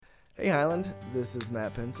Hey Highland, this is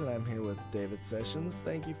Matt Pinson. I'm here with David Sessions.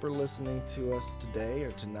 Thank you for listening to us today or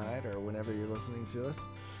tonight or whenever you're listening to us.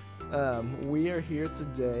 We are here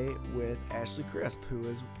today with Ashley Crisp, who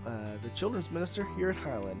is the children's minister here at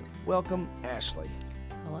Highland. Welcome, Ashley.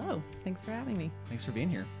 Hello. Thanks for having me. Thanks for being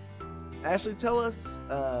here. Ashley, tell us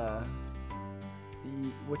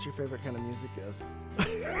what your favorite kind of music is.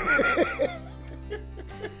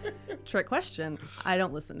 Trick question. I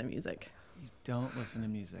don't listen to music. You don't listen to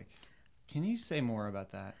music. Can you say more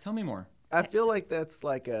about that? Tell me more. I feel like that's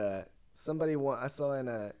like I saw in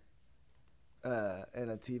a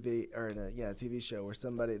TV or in a TV show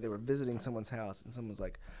where they were visiting someone's house and someone was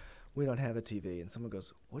like, "We don't have a TV," and someone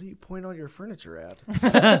goes, "What do you point all your furniture at?"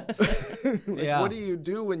 Yeah. What do you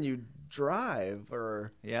do when you drive?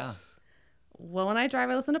 Or Yeah. Well, when I drive,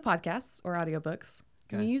 I listen to podcasts or audiobooks.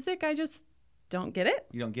 Okay. Music, I just don't get it.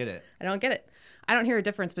 You don't get it. I don't get it. I don't hear a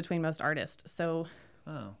difference between most artists. So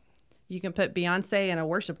Oh. you can put Beyonce and a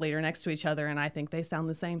worship leader next to each other, and I think they sound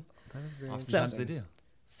the same. that is very Oftentimes interesting. they do.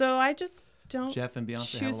 So I just don't Jeff and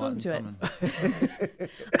Beyonce have choose a to lot listen in to common.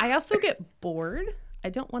 I also get bored. I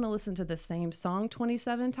don't want to listen to the same song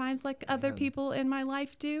 27 times like other people in my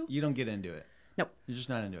life do. You don't get into it. Nope. You're just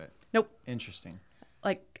not into it. Nope. Interesting.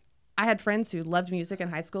 Like, I had friends who loved music in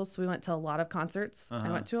high school, so we went to a lot of concerts.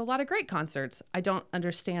 I went to a lot of great concerts. I don't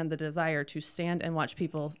understand the desire to stand and watch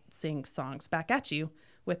people sing songs back at you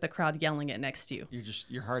with the crowd yelling it next to you.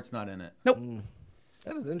 Your heart's not in it. Nope.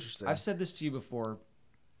 That is interesting. I've said this to you before.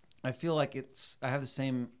 I feel like I have the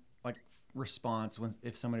same response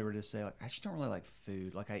if somebody were to say I just don't really like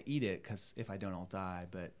food. Like I eat it because if I don't, I'll die.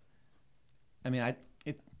 But I mean, I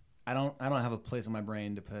don't have a place in my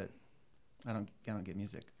brain to put. I don't get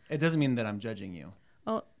music. It doesn't mean that I'm judging you.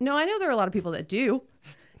 Oh, no, I know there are a lot of people that do,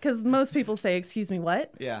 because most people say, "Excuse me,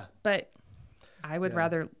 what?" Yeah. But I would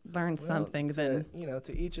rather learn something than...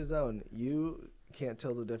 to each his own. You can't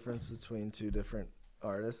tell the difference between two different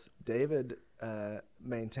artists. David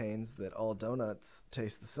maintains that all donuts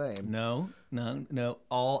taste the same. No.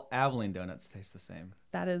 All Abilene donuts taste the same.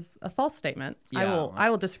 That is a false statement. Yeah. I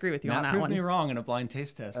will disagree with you on Matt that proved one. me wrong in a blind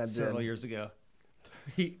taste test I several did. years ago.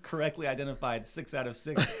 He correctly identified 6 out of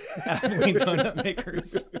 6 Abilene donut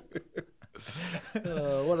makers.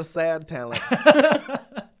 What a sad talent.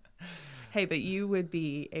 Hey, but you would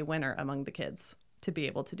be a winner among the kids to be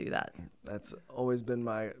able to do that. That's always been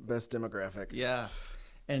my best demographic. Yeah.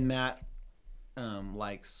 And Matt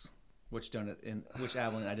likes which donut in which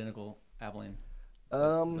Abilene, identical Abilene.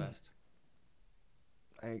 That's the best.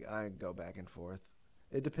 I go back and forth.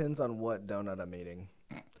 It depends on what donut I'm eating.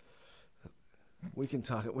 We can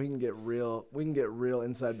talk. We can get real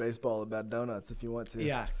inside baseball about donuts if you want to.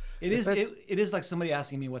 Yeah. It is like somebody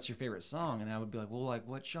asking me what's your favorite song, and I would be like, well, like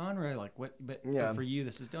what genre? Like what? But for you,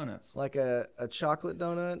 this is donuts. Like a chocolate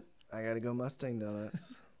donut, I gotta go Mustang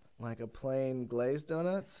Donuts. Like a plain glazed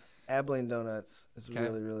donuts, Abilene Donuts is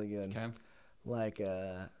really, really good. Okay. Like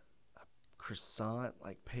a croissant,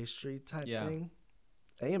 like pastry type Yeah. thing,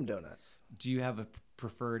 AM Donuts. Do you have a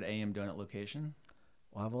preferred AM donut location?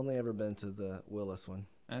 Well, I've only ever been to the Willis one.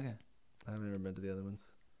 Okay. I haven't ever been to the other ones.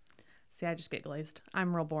 See, I just get glazed.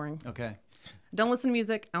 I'm real boring. Okay. Don't listen to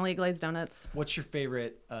music. I only eat glazed donuts. What's your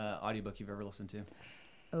favorite audiobook you've ever listened to?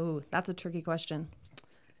 Oh, that's a tricky question.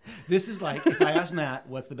 This is like, if I ask Matt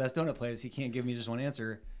what's the best donut place, he can't give me just one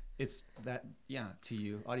answer. It's that, to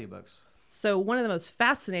you, audiobooks. So one of the most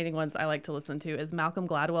fascinating ones I like to listen to is Malcolm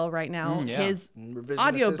Gladwell right now. Yeah. His Revisionist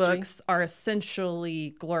audiobooks history? are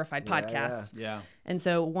essentially glorified podcasts. Yeah. And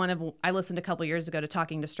so I listened a couple years ago to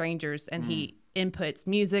Talking to Strangers, and he inputs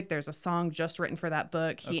music. There's a song just written for that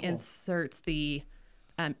book. He inserts the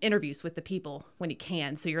interviews with the people when he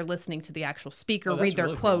can. So you're listening to the actual speaker that's read their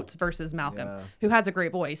really quotes versus Malcolm, Yeah. who has a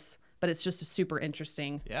great voice, but it's just a super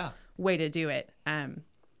interesting Yeah. way to do it.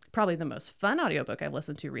 Probably the most fun audiobook I've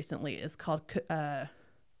listened to recently is called,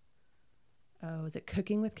 is it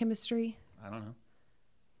Cooking with Chemistry? I don't know.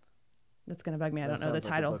 That's going to bug me. I That don't know the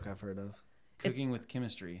sounds like a title. book I've heard of. Cooking with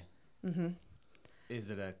Chemistry. Mm-hmm. Is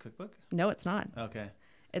it a cookbook? No, it's not. Okay.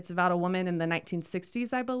 It's about a woman in the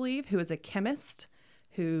 1960s, I believe, who is a chemist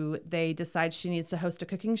who they decide she needs to host a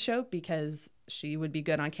cooking show because she would be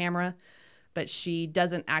good on camera, but she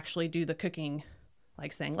doesn't actually do the cooking,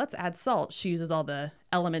 like saying, let's add salt. She uses all the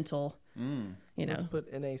elemental, Let's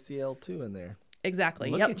put NaCl2 in there.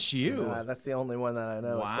 Exactly. Look at you. That's the only one that I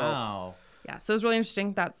know. Is salt. Wow. Yeah, so it was really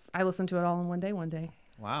interesting. I listened to it all in one day.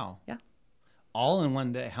 Wow. Yeah. All in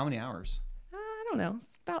one day. How many hours? I don't know.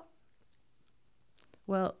 It's about,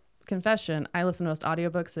 confession, I listen to most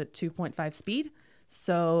audiobooks at 2.5 speed.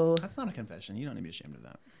 So, That's not a confession. You don't need to be ashamed of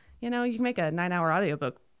that. you can make a 9-hour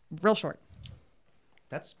audiobook real short.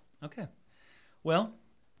 That's Okay. Well,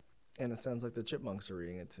 And it sounds like the chipmunks are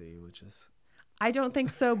reading it to you, which is... I don't think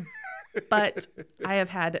so, but I have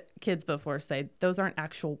had kids before say those aren't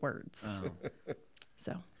actual words.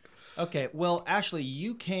 So, okay. Well, Ashley,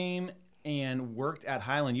 you came and worked at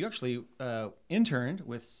Highland. You actually interned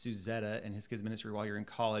with Suzetta and his kids ministry while you're in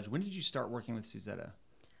college. When did you start working with Suzetta?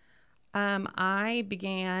 I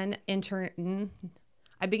began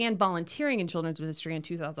volunteering in children's ministry in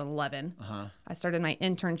 2011. I started my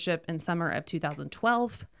internship in summer of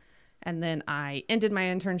 2012. And then I ended my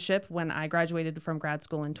internship when I graduated from grad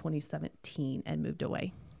school in 2017 and moved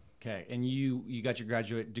away. Okay. And you got your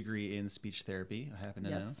graduate degree in speech therapy, I happen to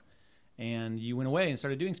know. Yes. And you went away and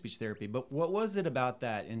started doing speech therapy. But what was it about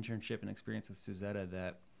that internship and experience with Suzetta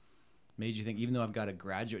that made you think, even though I've got a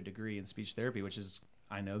graduate degree in speech therapy, which is,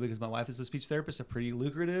 I know because my wife is a speech therapist, a pretty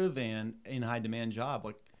lucrative and in high demand job.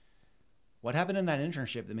 Like, what happened in that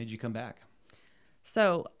internship that made you come back?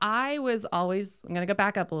 So I'm going to go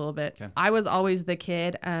back up a little bit. Okay. I was always the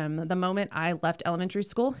kid. The moment I left elementary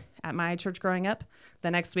school at my church growing up,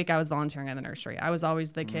 the next week I was volunteering at the nursery. I was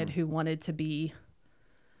always the kid who wanted to be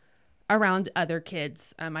around other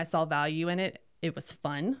kids. I saw value in it. It was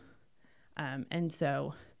fun. And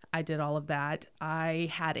so I did all of that.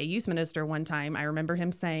 I had a youth minister one time. I remember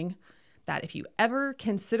him saying that if you ever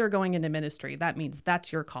consider going into ministry, that means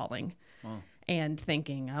that's your calling. Wow. And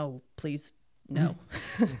thinking, oh, please, no,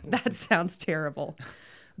 that sounds terrible.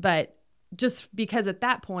 But just because at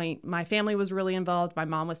that point, my family was really involved. My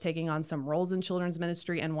mom was taking on some roles in children's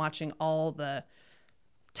ministry and watching all the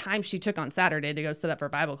time she took on Saturday to go sit up for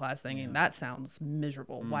Bible class thinking, that sounds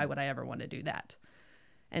miserable. Why would I ever want to do that?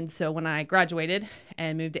 And so when I graduated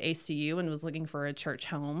and moved to ACU and was looking for a church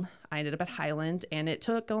home, I ended up at Highland. And it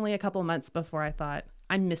took only a couple months before I thought,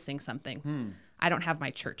 I'm missing something. I don't have my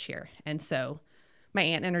church here. And so my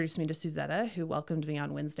aunt introduced me to Suzetta, who welcomed me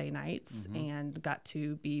on Wednesday nights and got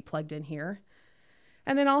to be plugged in here.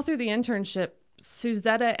 And then all through the internship,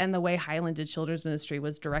 Suzetta and the way Highland did children's ministry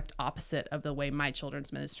was direct opposite of the way my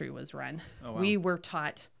children's ministry was run. Oh, wow. We were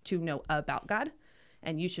taught to know about God,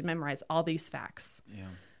 and you should memorize all these facts. Yeah.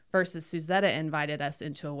 Versus Suzetta invited us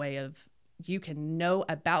into a way of, you can know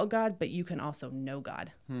about God, but you can also know God.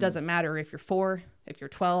 Doesn't matter if you're 4, if you're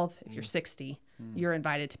 12, if you're 60, you're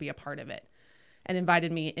invited to be a part of it. And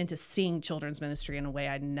invited me into seeing children's ministry in a way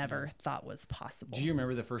I never thought was possible. Do you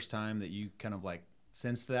remember the first time that you kind of like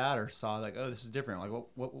sensed that or saw like, oh, this is different? Like,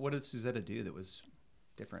 what did Suzetta do that was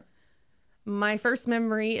different? My first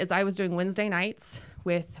memory is I was doing Wednesday nights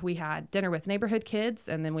we had dinner with neighborhood kids,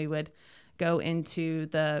 and then we would go into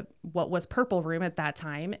what was Purple Room at that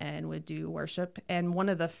time and would do worship. And one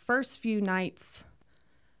of the first few nights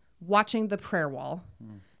watching the prayer wall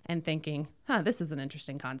and thinking, this is an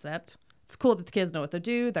interesting concept. It's cool that the kids know what to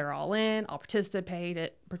do. They're all in. I'll participate,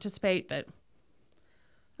 but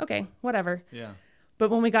okay, whatever. Yeah.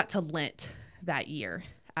 But when we got to Lent that year,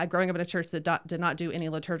 growing up in a church that did not do any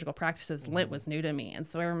liturgical practices, Lent was new to me. And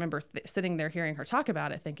so I remember sitting there hearing her talk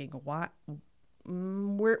about it, thinking, what?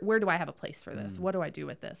 Where do I have a place for this? What do I do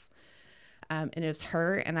with this? And it was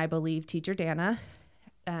her, and I believe Teacher Dana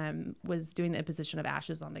was doing the imposition of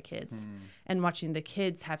ashes on the kids and watching the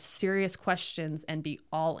kids have serious questions and be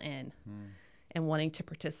all in and wanting to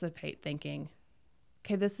participate, thinking,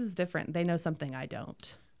 okay, this is different. They know something I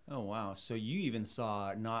don't. Oh, wow. So you even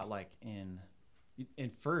saw not like in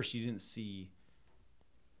first, you didn't see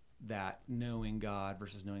that knowing God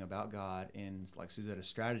versus knowing about God in like Suzetta's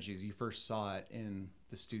strategies. You first saw it in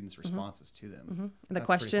the students' responses to them. And the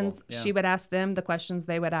questions she would ask them, the questions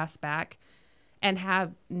they would ask back. And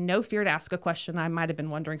have no fear to ask a question I might have been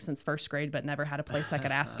wondering since first grade, but never had a place I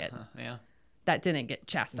could ask it. Yeah. That didn't get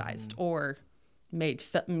chastised or made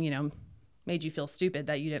you feel stupid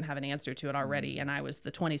that you didn't have an answer to it already. And I was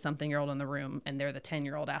the 20-something-year-old in the room, and they're the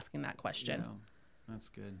 10-year-old asking that question. Yeah. That's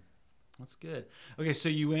good. That's good. Okay, so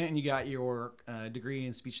you went and you got your degree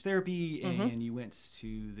in speech therapy, and you went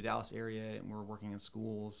to the Dallas area and were working in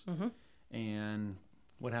schools. And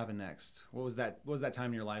what happened next? What was that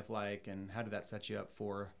time in your life like, and how did that set you up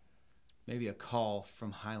for maybe a call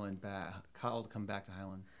from Highland to come back to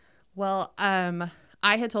Highland? Well,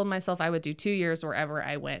 I had told myself I would do 2 years wherever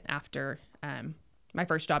I went after my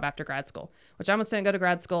first job after grad school, which I almost didn't go to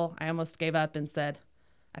grad school. I almost gave up and said,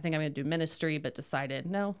 I think I'm going to do ministry, but decided,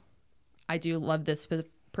 no, I do love this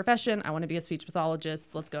profession. I want to be a speech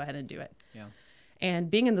pathologist. Let's go ahead and do it. Yeah. And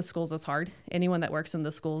being in the schools is hard. Anyone that works in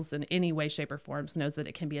the schools in any way, shape, or forms knows that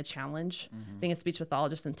it can be a challenge. Being a speech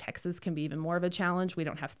pathologist in Texas can be even more of a challenge. We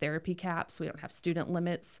don't have therapy caps. We don't have student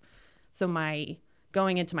limits. So my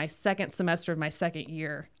going into my second semester of my second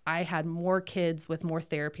year, I had more kids with more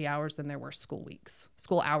therapy hours than there were school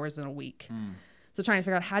hours in a week. So trying to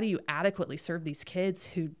figure out, how do you adequately serve these kids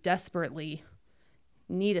who desperately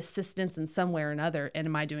need assistance in some way or another, and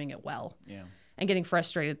am I doing it well? Yeah. And getting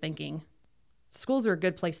frustrated thinking, schools are a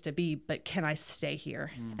good place to be, but can I stay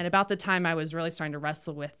here? And about the time I was really starting to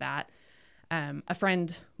wrestle with that, a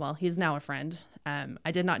friend, well, he's now a friend,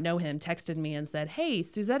 I did not know him, texted me and said, "Hey,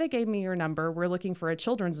 Suzetta gave me your number. We're looking for a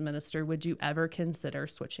children's minister. Would you ever consider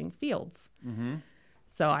switching fields?"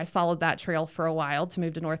 So I followed that trail for a while to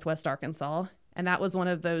move to Northwest Arkansas. And that was one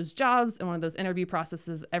of those jobs and one of those interview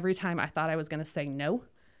processes. Every time I thought I was going to say no,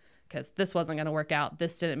 because this wasn't going to work out.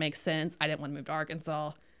 This didn't make sense. I didn't want to move to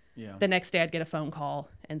Arkansas. Yeah. The next day I'd get a phone call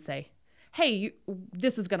and say, "Hey,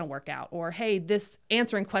 this is going to work out." Or, "Hey, this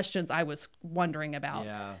answering questions I was wondering about."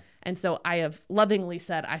 Yeah. And so I have lovingly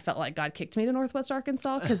said I felt like God kicked me to Northwest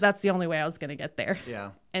Arkansas because that's the only way I was going to get there.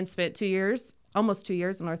 Yeah. And spent almost 2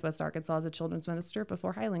 years in Northwest Arkansas as a children's minister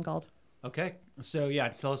before Highland called. Okay. So yeah,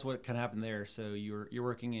 tell us what kind of happened there. So you're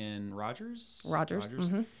working in Rogers?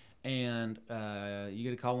 Mm-hmm. And you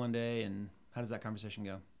get a call one day, and how does that conversation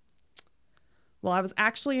go? Well, I was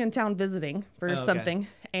actually in town visiting for okay. something,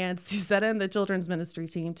 and Suzetta and the children's ministry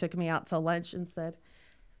team took me out to lunch and said,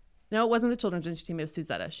 no, it wasn't the children's ministry team, it was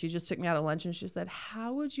Suzetta. She just took me out to lunch and she said,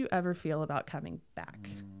 "How would you ever feel about coming back?"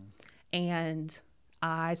 And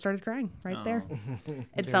I started crying right there.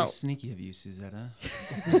 It Very felt sneaky of you, Suzetta.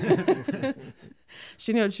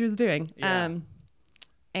 She knew what she was doing. Yeah.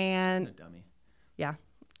 And A dummy. yeah,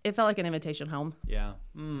 it felt like an invitation home. Yeah.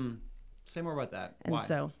 Say more about that. And Why?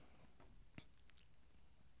 so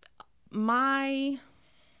my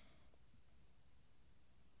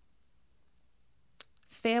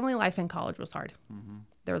family life in college was hard.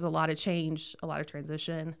 There was a lot of change, a lot of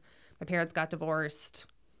transition. My parents got divorced.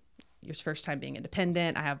 Your first time being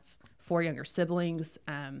independent. I have 4 younger siblings.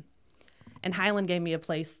 And Highland gave me a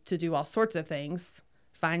place to do all sorts of things,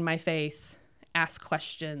 find my faith, ask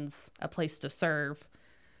questions, a place to serve,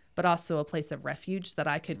 but also a place of refuge that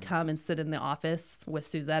I could come and sit in the office with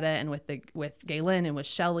Suzetta and with Galen and with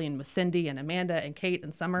Shelly and with Cindy and Amanda and Kate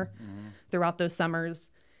and Summer throughout those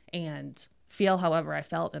summers and feel however I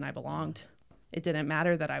felt and I belonged. It didn't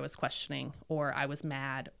matter that I was questioning or I was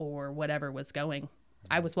mad or whatever was going.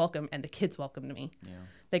 I was welcome and the kids welcomed me. Yeah.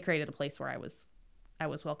 They created a place where I was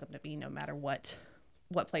welcome to be no matter what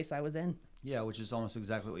place I was in. Yeah, which is almost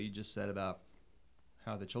exactly what you just said about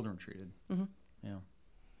how the children were treated. Yeah.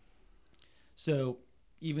 So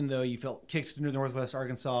even though you felt kicked into Northwest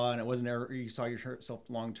Arkansas and it wasn't ever, you saw yourself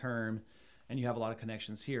long term and you have a lot of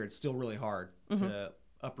connections here, it's still really hard to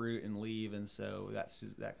uproot and leave. And so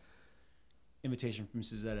that invitation from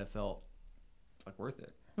Suzetta felt like worth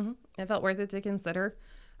it. It felt worth it to consider.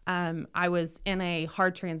 I was in a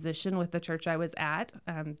hard transition with the church I was at.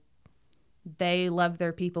 They loved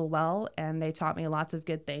their people well, and they taught me lots of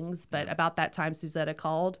good things. But about that time Suzetta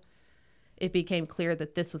called, it became clear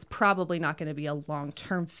that this was probably not going to be a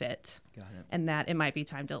long-term fit. Got it. And that it might be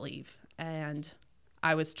time to leave. And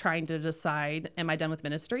I was trying to decide, am I done with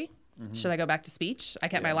ministry? Should I go back to speech? I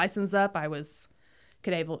kept my license up. I was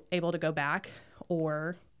able to go back,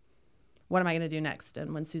 or what am I going to do next?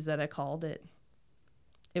 And when Suzetta called,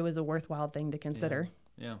 it was a worthwhile thing to consider.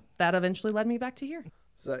 Yeah. That eventually led me back to here.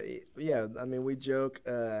 So yeah, I mean, we joke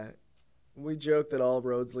that all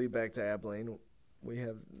roads lead back to Abilene. We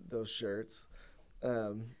have those shirts.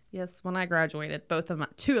 Yes, when I graduated,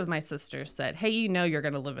 two of my sisters said, "Hey, you're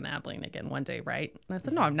going to live in Abilene again one day, right?" And I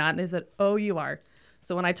said, "No, I'm not." And they said, "Oh, you are."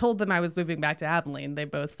 So when I told them I was moving back to Abilene, they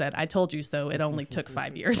both said, "I told you so. It only took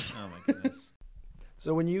 5 years." Oh my goodness.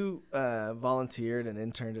 So when you volunteered and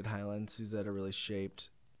interned at Highland, Suzetta really shaped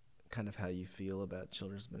kind of how you feel about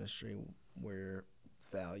children's ministry, where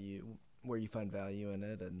you find value in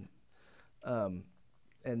it,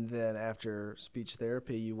 and then after speech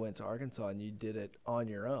therapy, you went to Arkansas and you did it on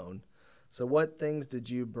your own. So what things did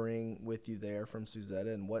you bring with you there from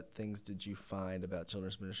Suzetta, and what things did you find about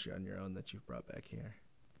children's ministry on your own that you've brought back here?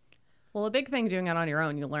 Well, a big thing doing it on your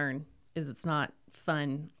own, you learn, is it's not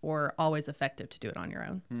fun or always effective to do it on your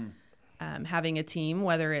own. Having a team,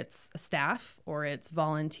 whether it's a staff or it's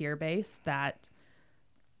volunteer-based, that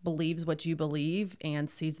believes what you believe and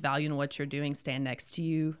sees value in what you're doing, stand next to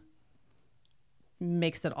you,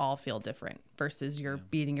 makes it all feel different versus you're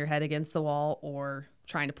beating your head against the wall or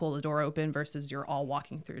trying to pull the door open versus you're all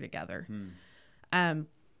walking through together.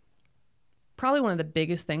 Probably one of the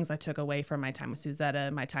biggest things I took away from my time with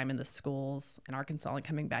Suzetta, my time in the schools in Arkansas and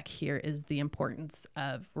coming back here, is the importance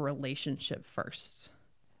of relationship first.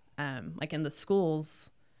 Like in the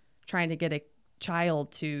schools, trying to get a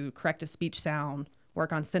child to correct a speech sound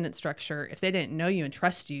work on sentence structure. If they didn't know you and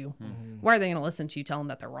trust you, why are they going to listen to you tell them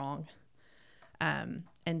that they're wrong?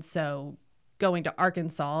 And so going to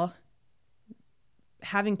Arkansas,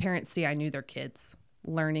 having parents see I knew their kids,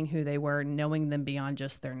 learning who they were, knowing them beyond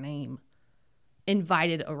just their name,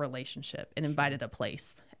 invited a relationship and invited a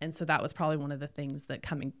place. And so that was probably one of the things that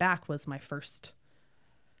coming back was my first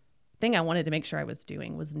thing I wanted to make sure I was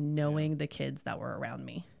doing, was knowing the kids that were around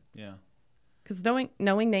me. Yeah. Because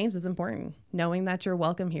knowing names is important. Knowing that you're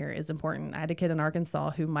welcome here is important. I had a kid in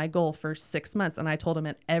Arkansas who my goal for 6 months, and I told him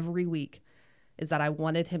it every week, is that I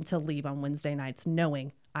wanted him to leave on Wednesday nights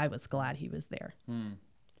knowing I was glad he was there.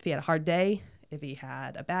 If he had a hard day, if he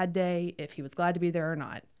had a bad day, if he was glad to be there or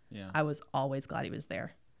not, I was always glad he was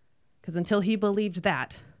there. Because until he believed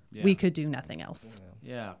that, we could do nothing else.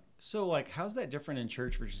 Yeah. So, like, how's that different in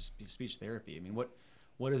church versus speech therapy? I mean,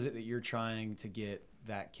 what is it that you're trying to get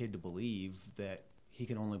that kid to believe that he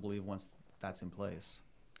can only believe once that's in place?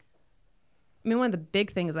 I mean, one of the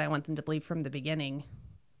big things I want them to believe from the beginning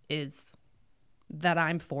is that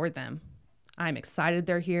I'm for them. I'm excited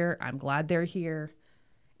they're here. I'm glad they're here.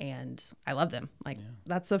 And I love them. Like,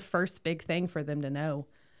 that's the first big thing for them to know.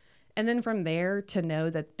 And then from there, to know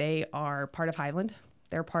that they are part of Highland.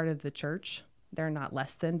 They're part of the church. They're not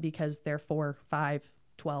less than because they're 4, 5,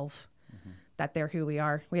 12, that they're who we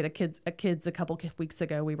are. We had a kids a couple weeks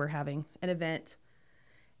ago. We were having an event,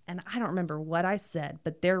 and I don't remember what I said,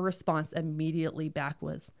 but their response immediately back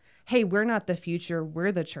was, "Hey, we're not the future.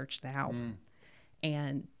 We're the church now."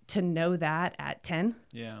 And to know that at 10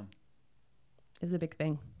 is a big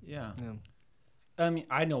thing. Yeah. I mean,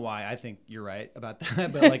 I know why I think you're right about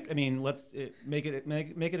that, but like, I mean, let's make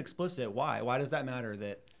it explicit. Why does that matter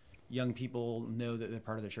that young people know that they're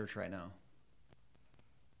part of the church right now?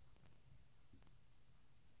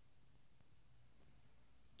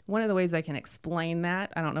 One of the ways I can explain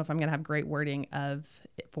that, I don't know if I'm going to have great wording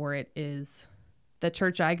for it, is the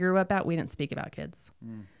church I grew up at, we didn't speak about kids.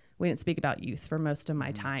 We didn't speak about youth for most of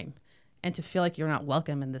my time. And to feel like you're not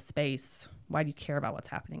welcome in the space, why do you care about what's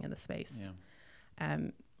happening in the space?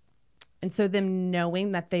 And so them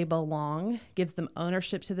knowing that they belong gives them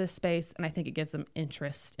ownership to this space, and I think it gives them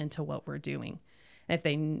interest into what we're doing. And if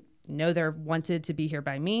they know they're wanted to be here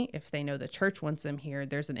by me, if they know the church wants them here,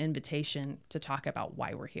 there's an invitation to talk about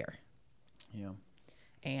why we're here.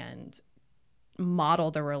 And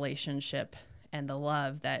model the relationship and the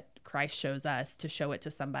love that Christ shows us, to show it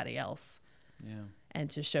to somebody else. And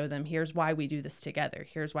to show them, here's why we do this together.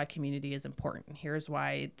 Here's why community is important. Here's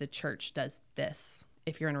why the church does this.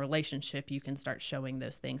 If you're in a relationship, you can start showing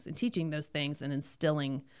those things and teaching those things and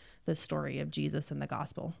instilling the story of Jesus and the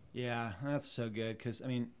gospel. Yeah, that's so good. Because, I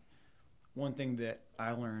mean, one thing that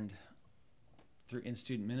I learned in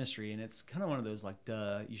student ministry, and it's kind of one of those, like,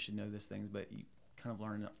 duh, you should know these things, but you kind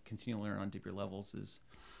of continue to learn on deeper levels, is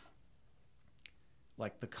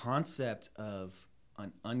like the concept of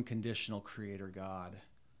an unconditional creator God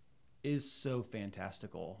is so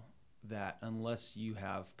fantastical that unless you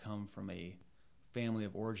have come from a family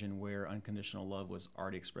of origin where unconditional love was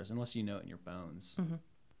already expressed, unless you know it in your bones,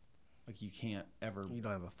 like you can't ever, you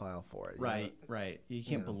don't have a file for it. Right. You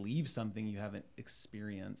can't believe something you haven't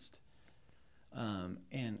experienced.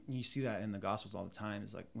 And you see that in the Gospels all the time.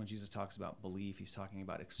 Is like when Jesus talks about belief, he's talking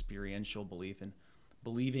about experiential belief and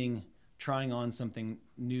believing, trying on something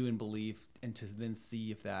new in belief, and to then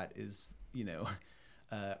see if that is,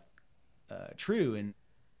 true. And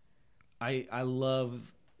I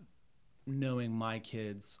love knowing my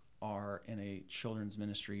kids are in a children's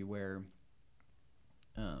ministry where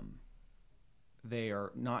they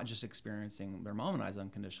are not just experiencing their mom and I's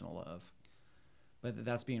unconditional love, but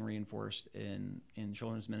that's being reinforced in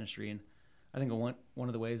children's ministry. And I think one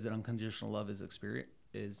of the ways that unconditional love is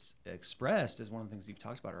expressed is one of the things you've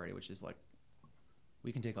talked about already, which is like,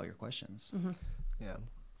 we can take all your questions. Yeah.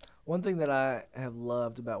 One thing that I have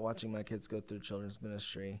loved about watching my kids go through children's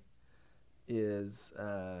ministry is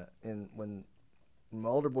when my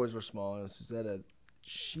older boys were small, and Suzetta,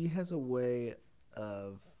 she has a way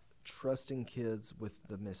of trusting kids with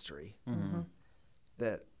the mystery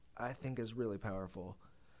that I think is really powerful.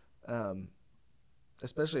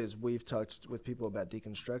 Especially as we've talked with people about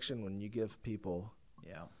deconstruction, when you give people,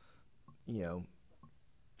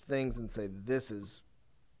 things and say,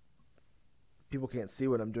 people can't see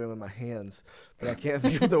what I'm doing with my hands, but I can't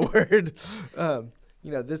think of the word.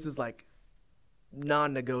 This is like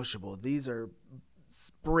non-negotiable. These are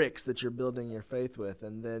bricks that you're building your faith with,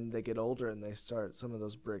 and then they get older and some of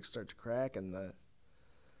those bricks start to crack, and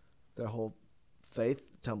their whole faith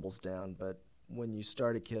tumbles down. But when you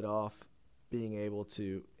start a kid off being able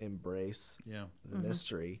to embrace the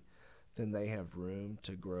mystery, then they have room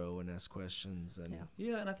to grow and ask questions. And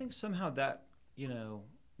Yeah, and I think somehow that,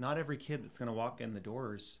 not every kid that's going to walk in the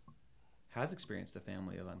doors has experienced a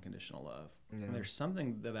family of unconditional love. Yeah. And there's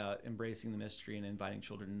something about embracing the mystery and inviting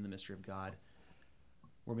children into the mystery of God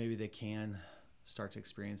where maybe they can start to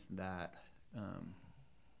experience that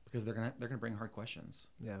because they're gonna bring hard questions.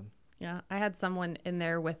 Yeah. Yeah, I had someone in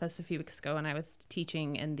there with us a few weeks ago, and I was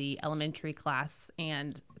teaching in the elementary class,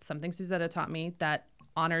 and something Suzetta taught me that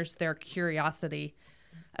honors their curiosity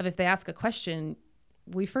of if they ask a question,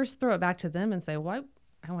 we first throw it back to them and say, "What?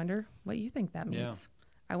 I wonder what you think that means.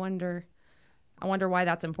 Yeah. I wonder why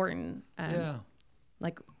that's important."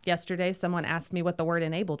 Like yesterday, someone asked me what the word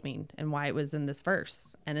enabled mean and why it was in this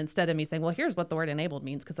verse. And instead of me saying, well, here's what the word enabled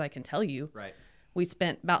means, because I can tell you, Right. we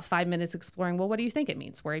spent about 5 minutes exploring, well, what do you think it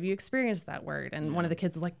means? Where have you experienced that word? And one of the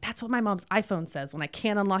kids was like, that's what my mom's iPhone says when I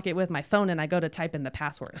can't unlock it with my phone and I go to type in the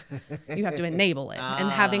password. You have to enable it. And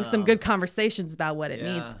having some good conversations about what it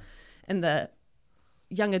means. And the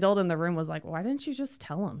young adult in the room was like, why didn't you just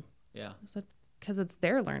tell them? Yeah. I said, because it's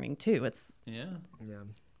their learning too. Yeah.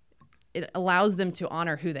 It allows them to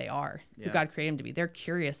honor who they are, who Yeah. God created them to be. They're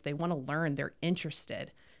curious. They want to learn. They're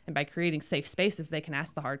interested. And by creating safe spaces, they can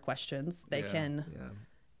ask the hard questions. They can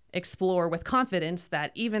explore with confidence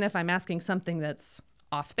that even if I'm asking something that's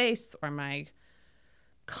off base or my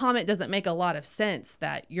comment doesn't make a lot of sense,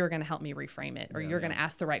 that you're going to help me reframe it, or you're going to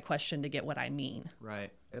ask the right question to get what I mean.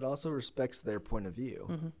 Right. It also respects their point of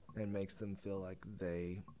view and makes them feel like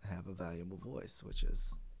they have a valuable voice, which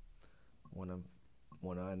is one of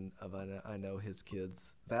I know his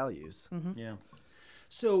kids' values. Yeah.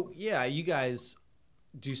 So, you guys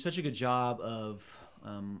do such a good job of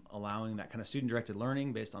allowing that kind of student-directed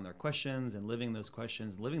learning based on their questions and living those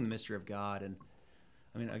questions, living the mystery of God. And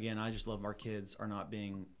I mean, again, I just love our kids are not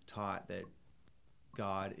being taught that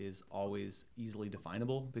God is always easily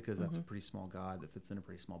definable, because that's a pretty small God that fits in a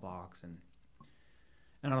pretty small box. And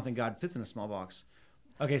I don't think God fits in a small box.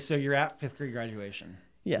 Okay, so you're at 5th grade graduation.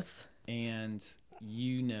 Yes. And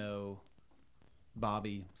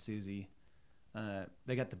Bobby, Susie,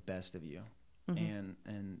 they got the best of you. And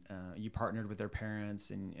you partnered with their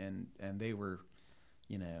parents and they were,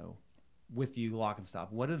 with you lock and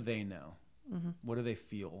stop. What do they know? What do they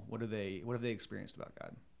feel? What have they experienced about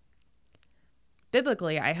God?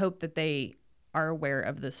 Biblically, I hope that they are aware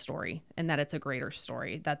of this story and that it's a greater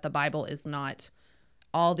story, that the Bible is not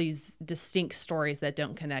all these distinct stories that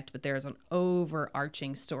don't connect, but there's an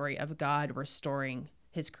overarching story of God restoring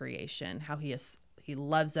his creation, how he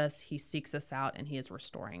loves us, he seeks us out, and he is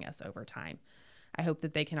restoring us over time. I hope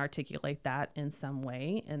that they can articulate that in some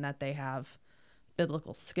way and that they have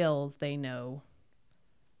biblical skills. They know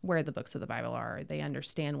where the books of the Bible are. They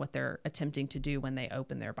understand what they're attempting to do when they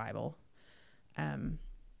open their Bible.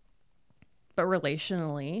 But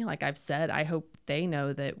relationally, like I've said, I hope they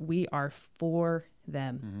know that we are for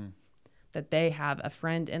them, that they have a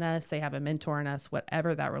friend in us, they have a mentor in us,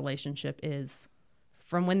 whatever that relationship is,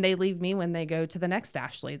 from when they leave me, when they go to the next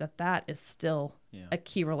Ashley, that is still a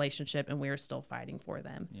key relationship, and we are still fighting for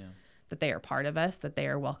them, that they are part of us, that they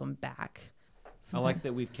are welcome back. I like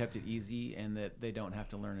that we've kept it easy and that they don't have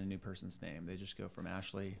to learn a new person's name. They just go from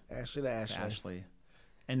Ashley to Ashley.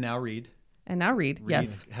 And now Reed.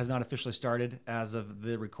 Yes. Has not officially started as of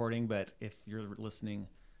the recording, but if you're listening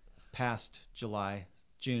past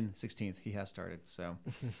June 16th, he has started. So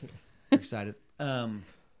we're excited.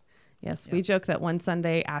 Yes, we joke that one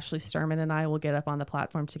Sunday, Ashley Sturman and I will get up on the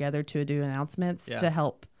platform together to do announcements to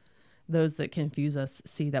help those that confuse us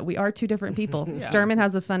see that we are two different people. Sturman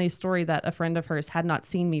has a funny story that a friend of hers had not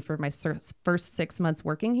seen me for my first 6 months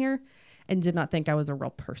working here and did not think I was a real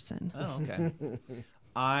person. Oh, okay.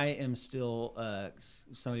 I am still,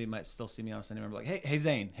 somebody might still see me on Sunday and be like, hey,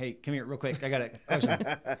 Zane, hey, come here real quick. I got a question.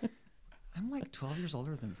 I'm like 12 years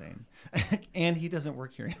older than Zane, and he doesn't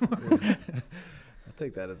work here anymore. I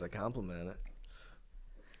take that as a compliment.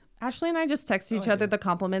 Ashley and I just text each other the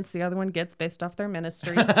compliments the other one gets based off their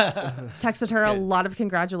ministry. Texted her a lot of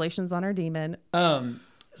congratulations on her demon.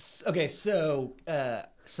 Okay, so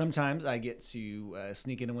sometimes I get to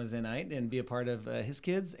sneak in on Wednesday night and be a part of his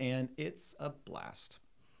kids, and it's a blast.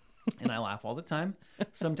 And I laugh all the time.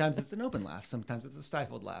 Sometimes it's an open laugh. Sometimes it's a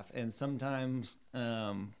stifled laugh. And sometimes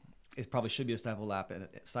it probably should be a stifled laugh, and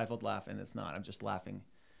it's not. I'm just laughing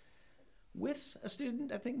with a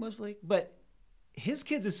student, I think, mostly. But his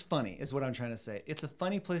kids is funny, is what I'm trying to say. It's a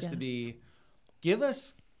funny place to be. Give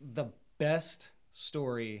us the best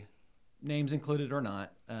story, names included or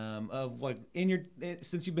not, of like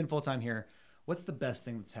since you've been full time here, what's the best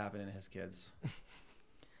thing that's happened in his kids?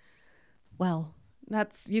 Well,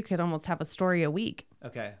 you could almost have a story a week.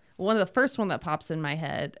 Okay. one of the first one that pops in my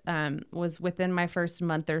head was within my first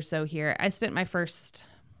month or so here. I spent my first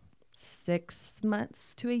 6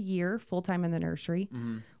 months to a year full-time in the nursery,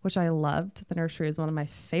 which I loved. The nursery is one of my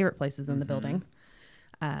favorite places in the building.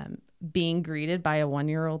 Being greeted by a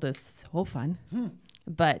 1-year-old is so fun.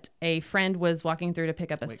 But a friend was walking through to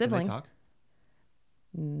pick up a sibling. Can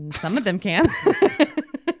they talk? Some of them can.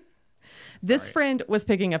 This friend was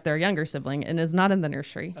picking up their younger sibling and is not in the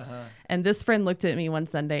nursery. And this friend looked at me one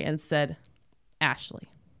Sunday and said, Ashley,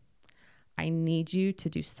 I need you to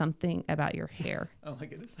do something about your hair. Oh my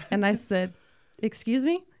goodness. And I said, excuse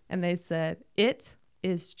me? And they said, it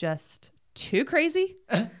is just too crazy.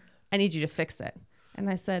 I need you to fix it. And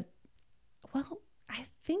I said, well, I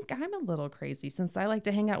think I'm a little crazy since I like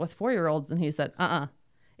to hang out with 4-year-olds. And he said,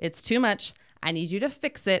 it's too much. I need you to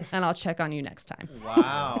fix it, and I'll check on you next time.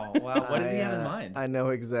 Wow. What did he have in mind? I know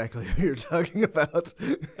exactly who you're talking about.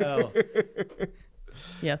 Oh.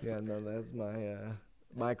 Yes. Yeah, no, that's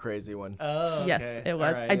my crazy one. Oh, okay. Yes, it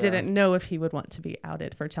was. All right, I didn't know if he would want to be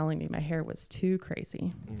outed for telling me my hair was too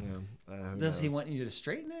crazy. Yeah, Does he want you to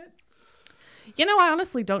straighten it? You know, I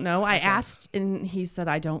honestly don't know. I asked, and he said,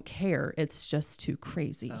 I don't care. It's just too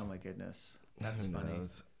crazy. Oh my goodness. That's Who funny.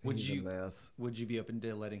 knows? Would He's a you mess. would you be open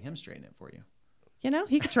to letting him straighten it for you? You know,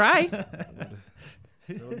 he could try. That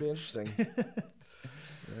would be interesting.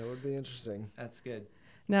 That would be interesting. That's good.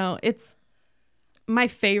 No, it's my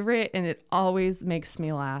favorite, and it always makes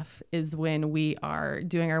me laugh, is when we are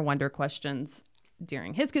doing our wonder questions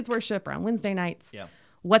during his kids' worship or on Wednesday nights. Yeah.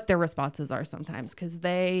 What their responses are sometimes, because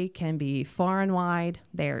they can be far and wide.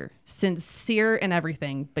 They're sincere and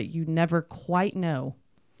everything, but you never quite know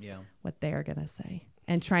what they are going to say.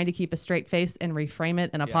 And trying to keep a straight face and reframe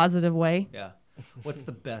it in a positive way. Yeah. What's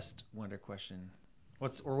the best wonder question?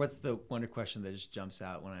 What's the wonder question that just jumps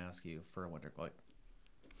out when I ask you for a wonder question?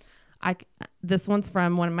 This one's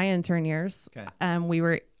from one of my intern years. Okay.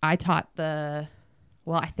 I taught I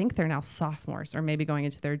think they're now sophomores or maybe going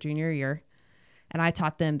into their junior year. And I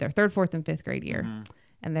taught them their 3rd, 4th, and 5th grade year.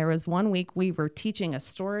 And there was one week we were teaching a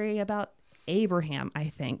story about Abraham, I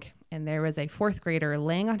think. And there was a 4th grader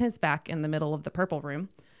laying on his back in the middle of the purple room.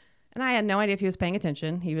 And I had no idea if he was paying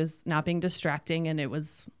attention. He was not being distracting, and it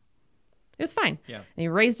was fine. Yeah. And he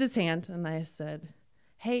raised his hand, and I said,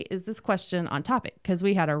 hey, is this question on topic? Because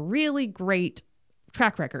we had a really great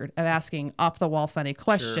track record of asking off-the-wall funny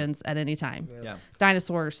questions at any time. Yeah.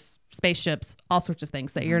 Dinosaurs, spaceships, all sorts of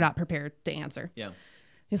things that you're not prepared to answer. Yeah.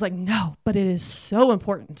 He's like, no, but it is so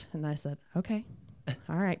important. And I said, okay,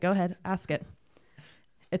 all right, go ahead, ask it.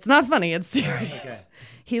 It's not funny, it's serious. Okay.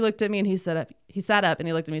 He looked at me and he sat up and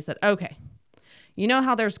he looked at me and said, okay, you know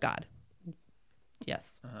how there's God?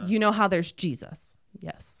 Yes. You know how there's Jesus?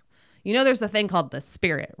 Yes. You know there's a thing called the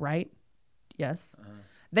Spirit, right? Yes.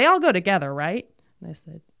 They all go together, right? And I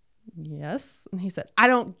said, yes. And he said, I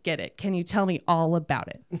don't get it. Can you tell me all about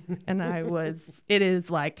it? And it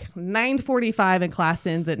is like 9:45 and class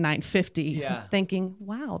ends at 9:50, thinking,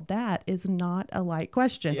 wow, that is not a light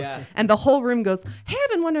question. Yeah. And the whole room goes, hey,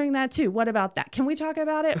 I've been wondering that too. What about that? Can we talk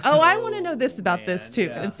about it? Oh, I want to know this about this too.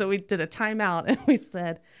 Yeah. And so we did a timeout and we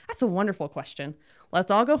said, that's a wonderful question. Let's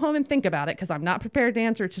all go home and think about it because I'm not prepared to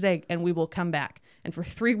answer today, and we will come back. And for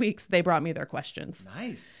 3 weeks, they brought me their questions.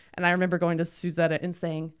 Nice. And I remember going to Suzetta and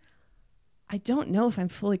saying, I don't know if I'm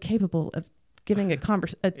fully capable of giving a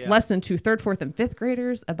lesson to 3rd, 4th, and 5th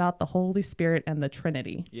graders about the Holy Spirit and the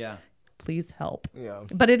Trinity. Yeah. Please help. Yeah.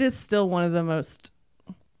 But it is still one of the most,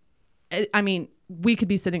 I mean, we could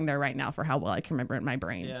be sitting there right now for how well I can remember it in my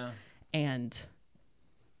brain. Yeah. And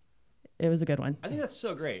it was a good one. I think that's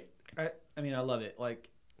so great. I mean, I love it. Like,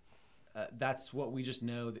 that's what we just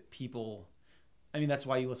know that people, I mean, that's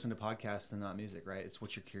why you listen to podcasts and not music, right? It's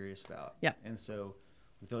what you're curious about. Yeah. And so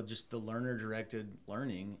the learner-directed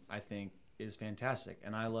learning, I think, is fantastic.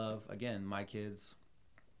 And I love, again, my kids,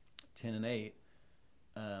 10 and 8,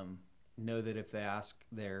 know that if they ask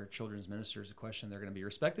their children's ministers a question, they're going to be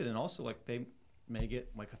respected. And also, like, they may get,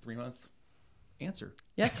 like, a 3-month answer.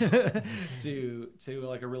 Yes. to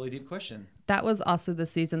like a really deep question. That was also the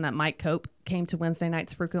season that Mike Cope came to Wednesday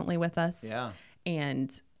nights frequently with us. Yeah.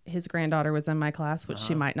 And his granddaughter was in my class, which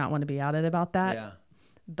she might not want to be outed about that. Yeah.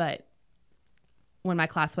 But when my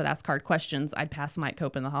class would ask hard questions, I'd pass Mike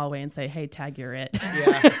Cope in the hallway and say, hey, tag, you're it.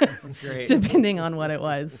 Yeah, that's great. Depending on what it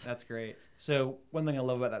was. That's great. So one thing I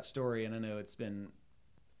love about that story, and I know it's been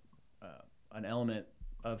an element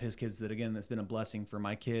of his kids that, again, that's been a blessing for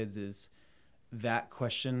my kids, is that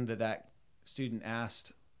question that student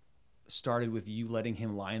asked started with you letting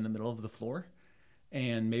him lie in the middle of the floor.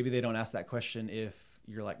 And maybe they don't ask that question if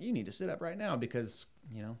you're like, you need to sit up right now because,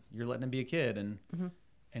 you know, you're letting him be a kid. And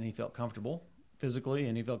he felt comfortable physically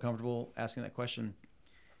and you felt comfortable asking that question.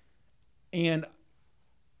 And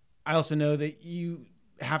I also know that you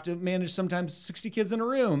have to manage sometimes 60 kids in a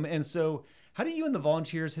room. And so how do you and the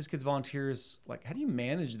volunteers, his kids volunteers, like, how do you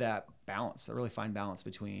manage that balance, that really fine balance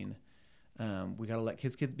between, we got to let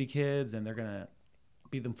kids be kids and they're going to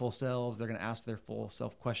be them full selves. They're going to ask their full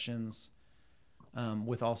self questions,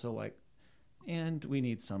 with also like, and we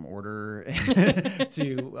need some order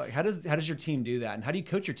to like, how does your team do that? And how do you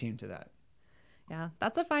coach your team to that? Yeah,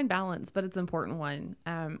 that's a fine balance, but it's an important one.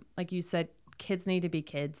 Like you said, kids need to be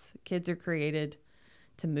kids. Kids are created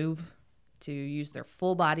to move, to use their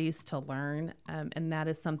full bodies, to learn. And that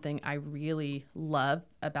is something I really love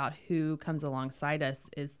about who comes alongside us,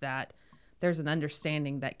 is that there's an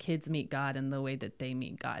understanding that kids meet God in the way that they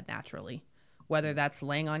meet God naturally, whether that's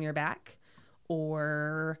laying on your back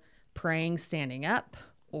or praying, standing up,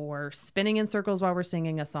 or spinning in circles while we're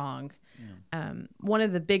singing a song. Yeah. One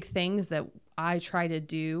of the big things that I try to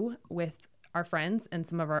do with our friends and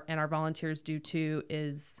some of our volunteers do too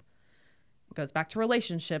is, it goes back to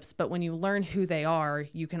relationships, but when you learn who they are,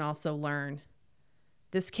 you can also learn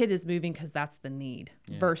this kid is moving because that's the need,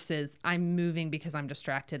 versus I'm moving because I'm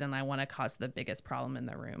distracted and I want to cause the biggest problem in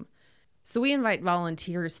the room. So we invite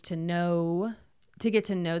volunteers to get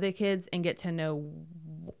to know the kids and get to know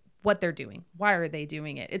what they're doing. Why are they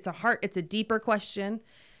doing it? It's a deeper question,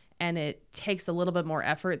 and it takes a little bit more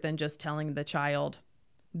effort than just telling the child,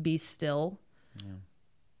 be still. Yeah.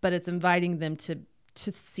 But it's inviting them to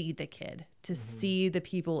see the kid, to see the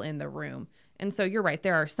people in the room. And so you're right.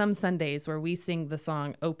 There are some Sundays where we sing the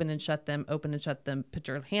song, open and shut them, put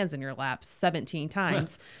your hands in your lap 17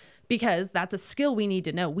 times, because that's a skill we need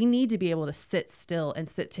to know. We need to be able to sit still and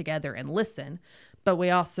sit together and listen. But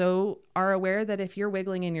we also are aware that if you're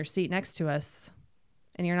wiggling in your seat next to us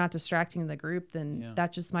and you're not distracting the group, then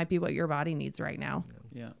that just might be what your body needs right now.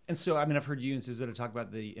 Yeah. And so, I mean, I've heard you and Suzette talk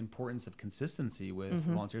about the importance of consistency with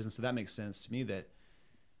volunteers. And so that makes sense to me, that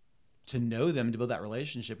to know them, to build that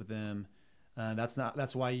relationship with them,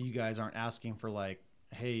 that's why you guys aren't asking for like,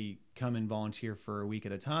 hey, come and volunteer for a week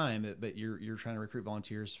at a time, but you're trying to recruit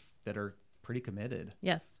volunteers that are pretty committed.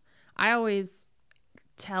 Yes. I always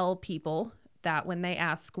tell people that when they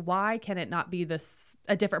ask, why can it not be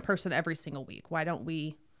a different person every single week? Why don't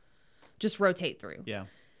we just rotate through? Yeah.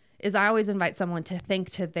 Is I always invite someone to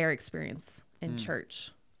think to their experience in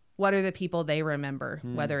church. What are the people they remember,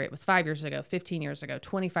 whether it was 5 years ago, 15 years ago,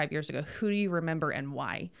 25 years ago? Who do you remember and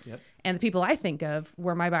why? Yep. And the people I think of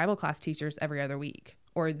were my Bible class teachers every other week,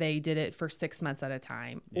 or they did it for 6 months at a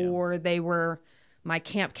time, or they were my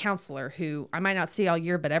camp counselor who I might not see all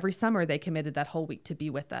year, but every summer they committed that whole week to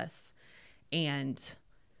be with us. And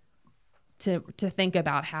to think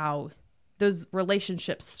about how those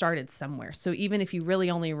relationships started somewhere. So even if you really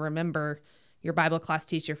only remember your Bible class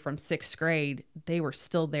teacher from 6th grade, they were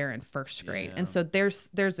still there in 1st grade. Yeah. And so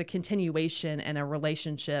there's a continuation and a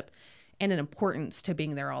relationship and an importance to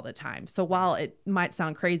being there all the time. So while it might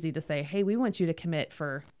sound crazy to say, hey, we want you to commit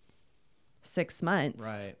for 6 months,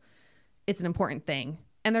 right, it's an important thing.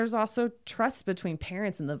 And there's also trust between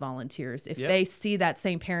parents and the volunteers. If they see that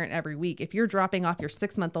same parent every week, if you're dropping off your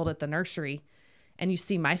 6-month-old at the nursery and you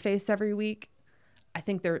see my face every week, I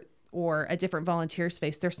think or a different volunteer's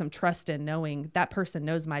face, there's some trust in knowing that person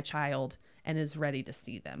knows my child and is ready to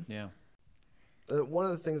see them. Yeah. One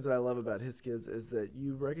of the things that I love about his kids is that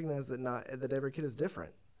you recognize that every kid is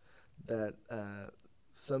different. That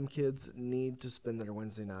some kids need to spend their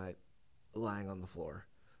Wednesday night lying on the floor.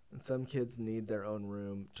 And some kids need their own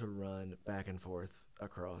room to run back and forth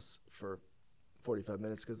across for 45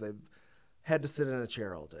 minutes because they've had to sit in a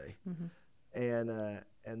chair all day. Mm-hmm.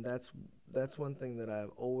 And that's one thing that I've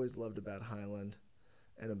always loved about Highland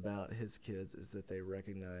and about his kids, is that they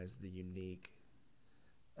recognize the unique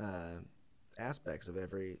aspects of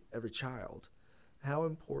every child. How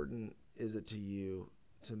important is it to you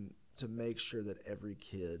to make sure that every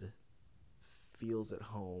kid feels at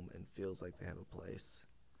home and feels like they have a place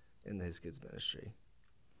in his kids ministry?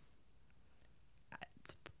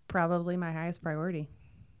 It's probably my highest priority.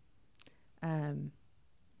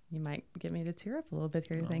 You might get me to tear up a little bit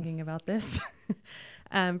here thinking about this.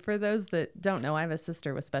 For those that don't know, I have a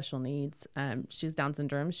sister with special needs. She's Down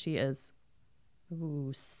syndrome. She is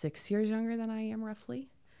 6 years younger than I am, roughly.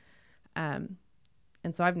 And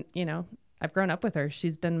so I've grown up with her.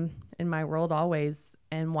 She's been in my world always,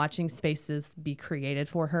 and watching spaces be created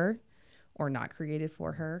for her or not created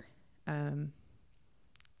for her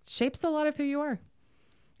shapes a lot of who you are.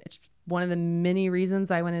 It's one of the many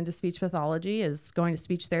reasons I went into speech pathology. Is going to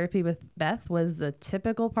speech therapy with Beth was a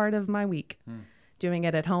typical part of my week. Doing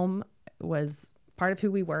it at home was part of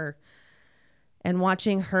who we were. And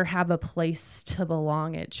watching her have a place to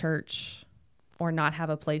belong at church or not have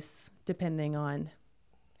a place depending on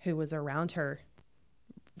who was around her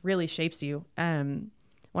really shapes you. One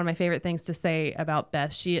of my favorite things to say about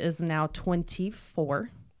Beth, she is now 24.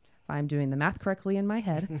 If I'm doing the math correctly in my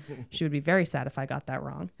head, she would be very sad if I got that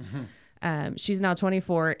wrong. She's now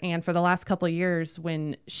 24. And for the last couple of years,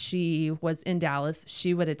 when she was in Dallas,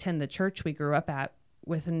 she would attend the church we grew up at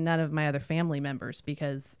with none of my other family members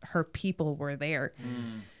because her people were there.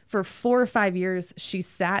 For 4 or 5 years, she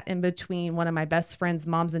sat in between one of my best friend's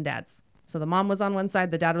moms and dads. So the mom was on one side,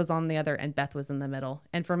 the dad was on the other, and Beth was in the middle.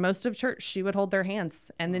 And for most of church, she would hold their hands.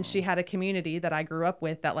 And then she had a community that I grew up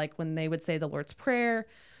with that, like, when they would say the Lord's Prayer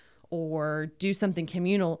or do something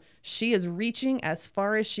communal, she is reaching as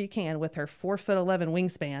far as she can with her 4'11"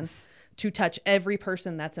 wingspan to touch every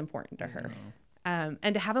person that's important to her. And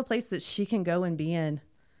to have a place that she can go and be in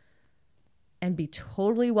and be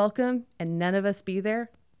totally welcome and none of us be there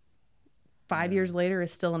 5 years later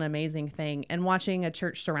is still an amazing thing. And watching a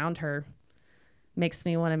church surround her makes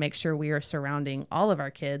me want to make sure we are surrounding all of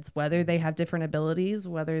our kids, whether they have different abilities,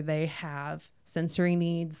 whether they have sensory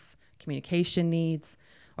needs, communication needs,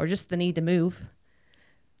 or just the need to move,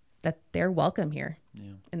 that they're welcome here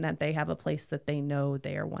and that they have a place that they know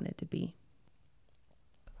they are wanted to be.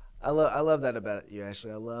 I love that about you,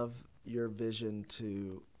 Ashley. I love your vision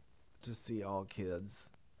to see all kids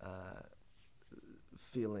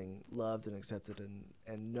feeling loved and accepted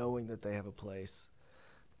and knowing that they have a place.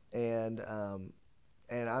 And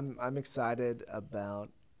I'm excited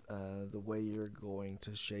about the way you're going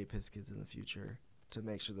to shape his kids in the future to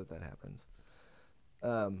make sure that happens.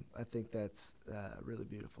 I think that's really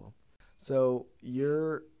beautiful. So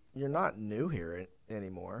you're not new here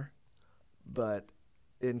anymore, but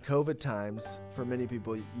in COVID times, for many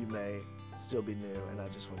people, you may still be new, and I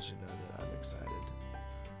just want you to know that I'm excited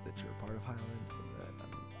that you're a part of Highland and that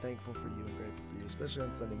I'm thankful for you and grateful for you, especially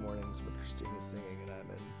on Sunday mornings when Christina's singing and I'm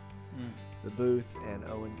in the booth and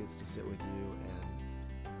Owen gets to sit with you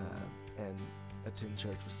and attend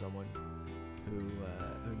church with someone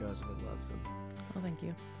who knows him and loves him. Well, thank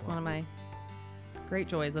you. It's one of my great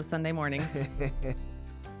joys of Sunday mornings.